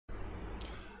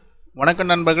வணக்கம்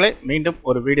நண்பர்களே, மீண்டும்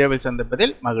ஒரு வீடியோவில்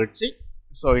சந்திப்பதில் மகிழ்ச்சி.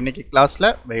 ஸோ இன்னைக்கு கிளாஸில்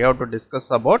we have to discuss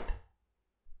about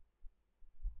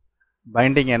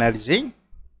binding energy,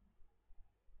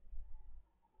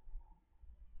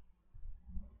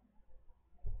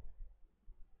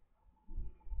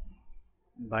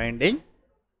 binding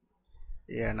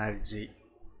energy.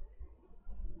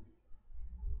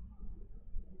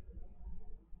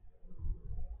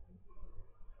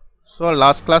 So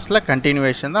last class la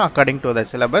continuation da according to the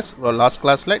syllabus. So last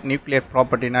class la nuclear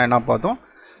property na enna paathom.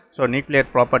 So nuclear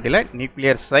property la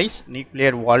nuclear size,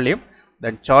 nuclear volume,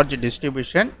 then charge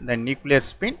distribution, then nuclear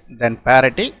spin, then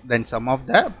parity, then some of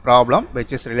the problem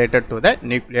which is related to the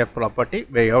nuclear property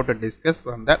we have to discuss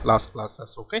from the last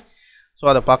classes. Okay, so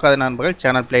adha paakadha nanbargal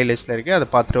channel playlist la irukku, adha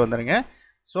paathiru vandrunga.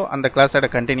 So and the class at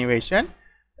a continuation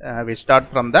we start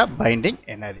from the binding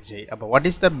energy. What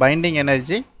is the binding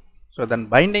energy? So then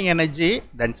binding energy,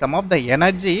 then some of the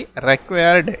energy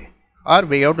required, or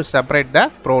we have to separate the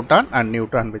proton and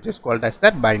neutron, which is called as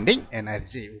that binding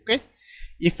energy. Okay,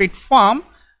 if it form,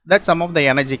 that some of the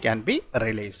energy can be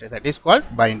released, that is called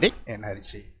binding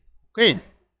energy. Okay,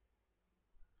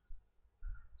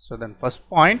 so then first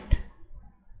point,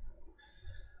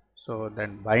 so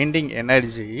then binding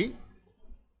energy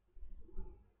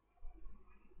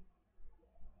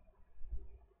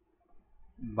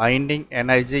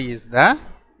is the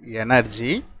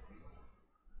energy,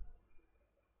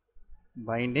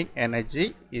 binding energy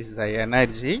is the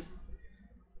energy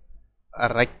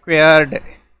required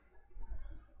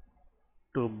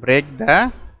to break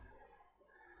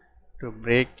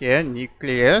a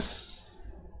nucleus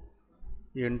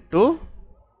into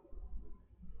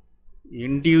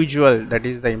individual, that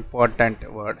is the important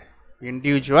word,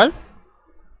 individual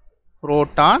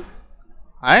proton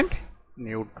and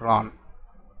neutron.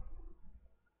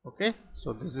 Okay, so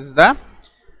this is the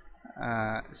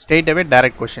straight away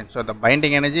direct question. So the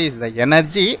binding energy is the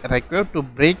energy required to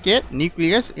break a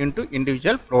nucleus into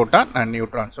individual proton and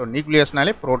neutron. So nucleus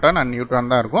nale proton and neutron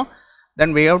da irukum. Then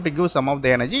we have to give some of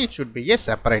the energy, it should be a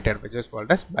separated, which is called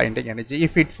as binding energy.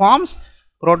 If it forms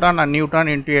proton and neutron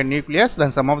into a nucleus,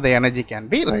 then some of the energy can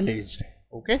be released.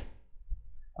 Okay,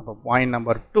 point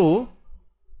number 2.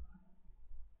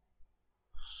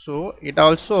 So it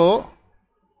also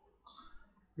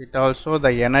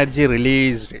the energy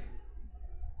released,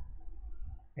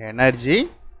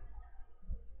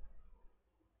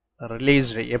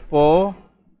 எப்போ,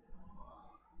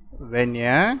 when a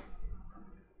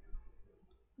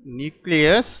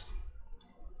nucleus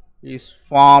is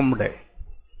formed,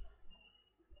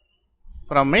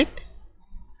 from it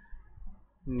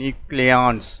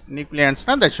nucleons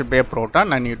na, that should be a proton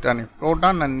and neutron. If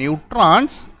proton and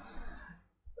neutrons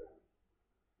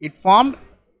it formed,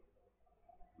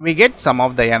 we get some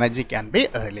of the energy can be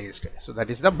released. So that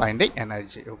is the binding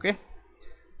energy. Okay,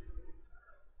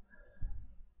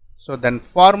 so then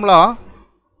formula,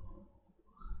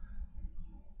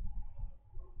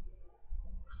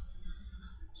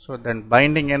 so then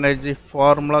binding energy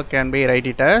formula can be write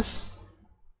it as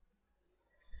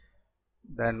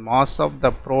then mass of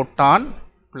the proton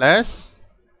plus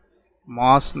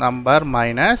mass number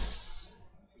minus,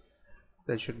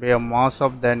 there should be a mass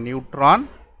of the neutron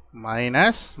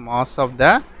minus mass of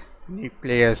the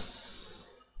nucleus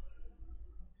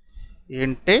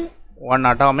into 1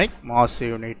 atomic mass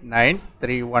unit,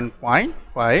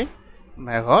 931.5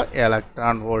 mega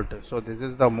electron volt. So this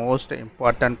is the most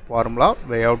important formula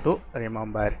we have to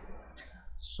remember.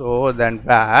 So then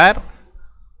where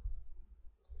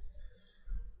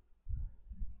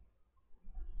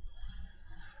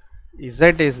Z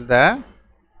is the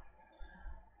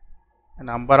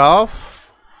number of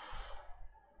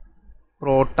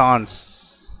protons,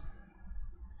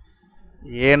 A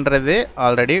என்றது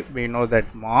already we know that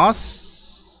mass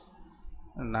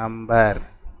number,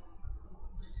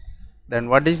 then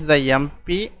what is the MP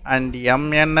and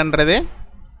Mn என்றது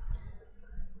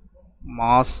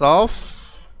mass of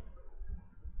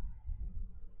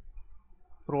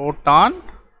proton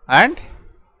and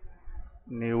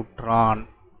neutron,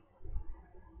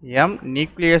 M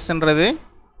nucleus என்றது,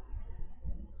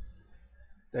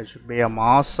 there should be a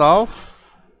mass of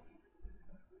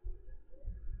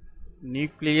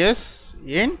nucleus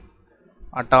in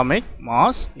atomic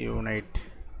mass unit.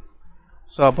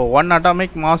 So appo 1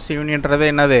 atomic mass unit என்றது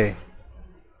என்னது,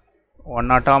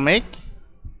 1 atomic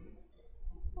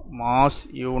mass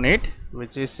unit,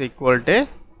 which is equal to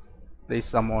this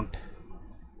amount,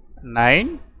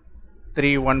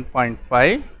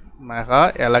 931.5 mega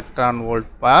electron volt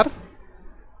per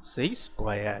 6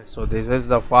 square. So this is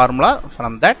the formula.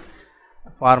 From that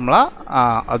formula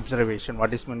observation.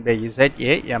 What is meant by Z,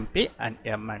 A, MP and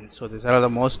Mn. So these are the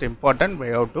most important. We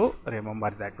have to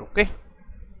remember that. Okay.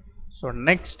 So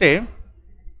next,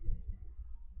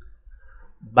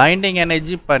 binding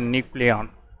energy per nucleon.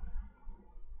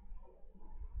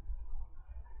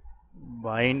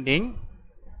 Binding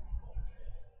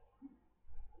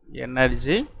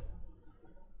energy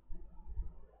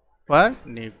per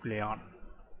nucleon.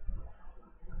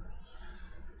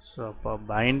 So for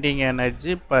binding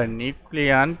energy per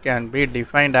nucleon can be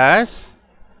defined as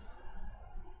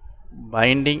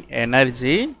binding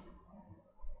energy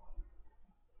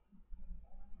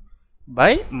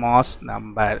by mass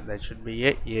number. That should be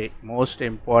a most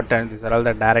important. These are all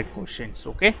the direct questions.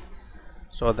 Okay.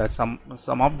 So the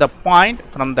some of the point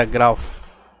from the graph.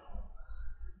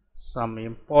 Some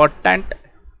important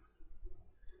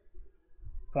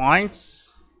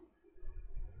points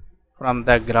from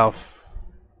the graph.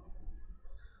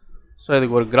 So this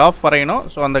is graph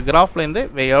varayanum. So on the graph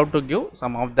we have to give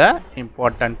some of the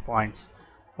important points.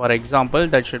 For example,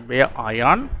 that should be a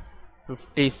ion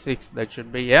 56. That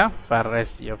should be a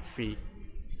ferrous Fe.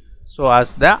 So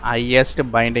as the highest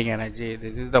binding energy.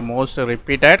 This is the most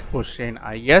repeated question.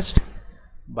 Highest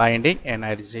binding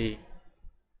energy.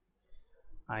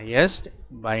 Highest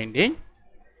binding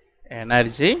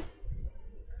energy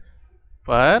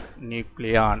per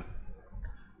nucleon.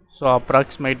 So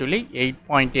approximately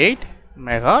 8.8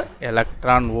 mega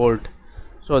electron volt.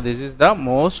 So this is the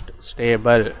most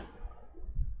stable.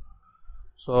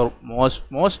 So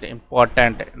most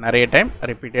important. Narray time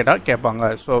repeated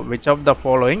kepanga. So which of the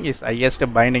following is highest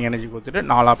binding energy?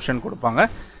 Null option kodupanga.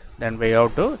 Then we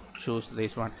have to choose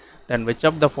this one. Then which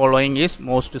of the following is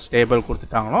most stable?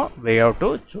 We have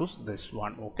to choose this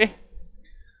one. Okay.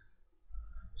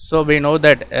 So we know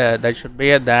that that should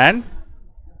be a then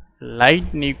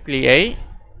light nuclei.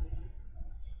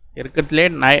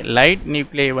 Light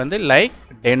nuclei like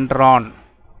dendron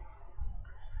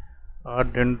or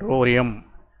dendrorium,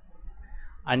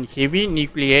 and heavy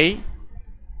nuclei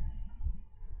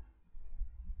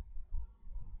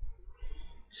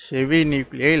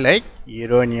like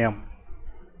uranium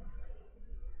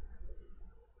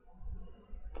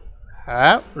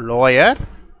have lower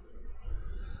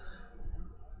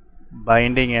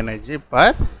binding energy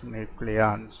per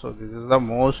nucleon. So this is the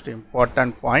most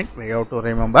important point we have to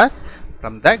remember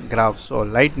from the graph. So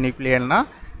light nuclei na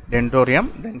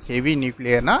dendrorium, then heavy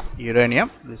nuclei na uranium.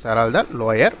 These are all the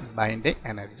lower binding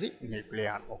energy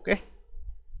nucleon. Okay,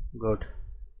 good.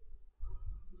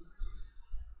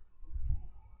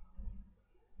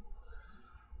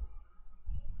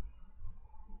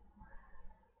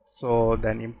 So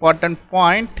then important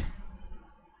point.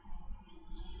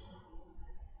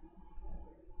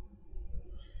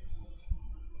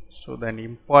 So then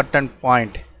important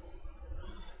point.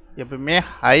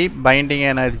 High binding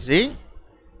energy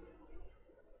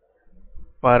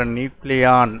per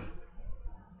nucleon.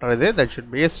 That should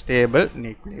be a stable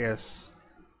nucleus.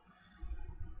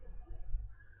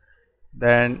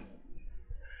 Then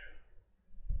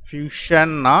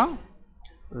fusion na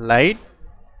light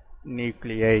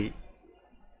nuclei.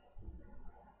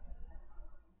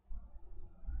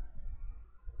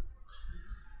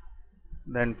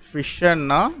 Then fission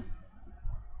na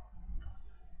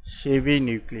heavy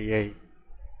nuclei.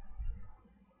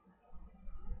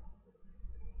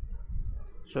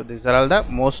 So these are all the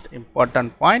most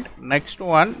important point. Next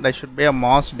one, there should be a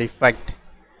mass defect.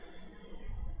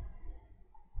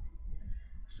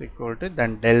 Is equal to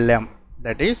then del m.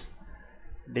 That is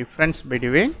difference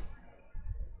between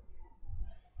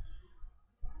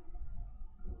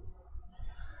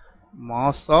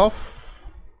mass of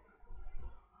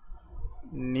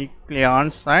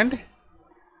nucleons and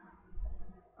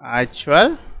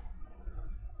actual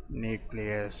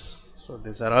nucleus. So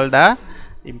these are all the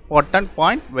important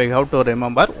point we have to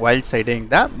remember while studying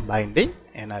the binding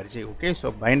energy. Okay,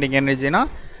 so binding energy na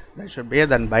that should be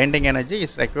then binding energy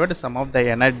is required some of the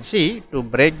energy to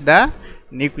break the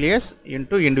nucleus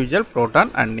into individual proton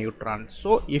and neutron.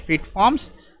 So if it forms,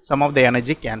 some of the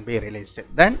energy can be released.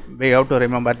 Then we have to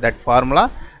remember that formula.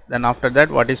 Then after that,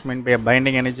 what is meant by a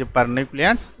binding energy per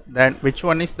nucleons, then which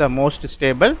one is the most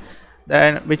stable,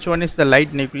 then which one is the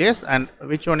light nucleus, and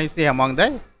which one is the among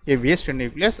the heaviest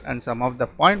nucleus, and some of the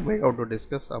point we have to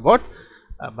discuss about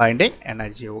binding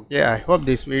energy. Okay, I hope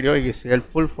this video is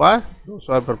helpful for those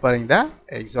who are preparing the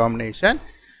examination.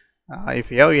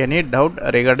 If you have any doubt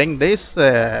regarding this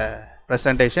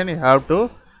presentation, you have to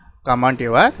comment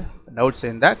your doubts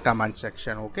in the comment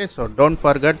section. Okay, so don't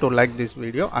forget to like this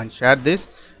video and share this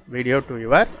video to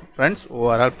your friends who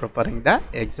are all preparing the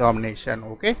examination.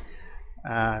 Okay,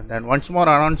 Then once more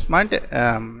announcement,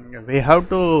 we have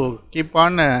to keep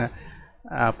on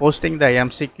posting the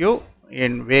MCQ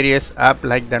in various app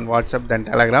like then WhatsApp, then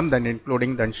Telegram, then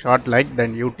including then short like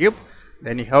then YouTube.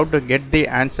 Then you have to get the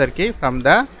answer key from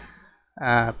the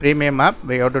premium app.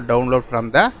 We have to download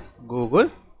from the Google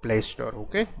Play Store.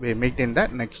 Okay, we meet in the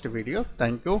next video.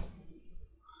 Thank you.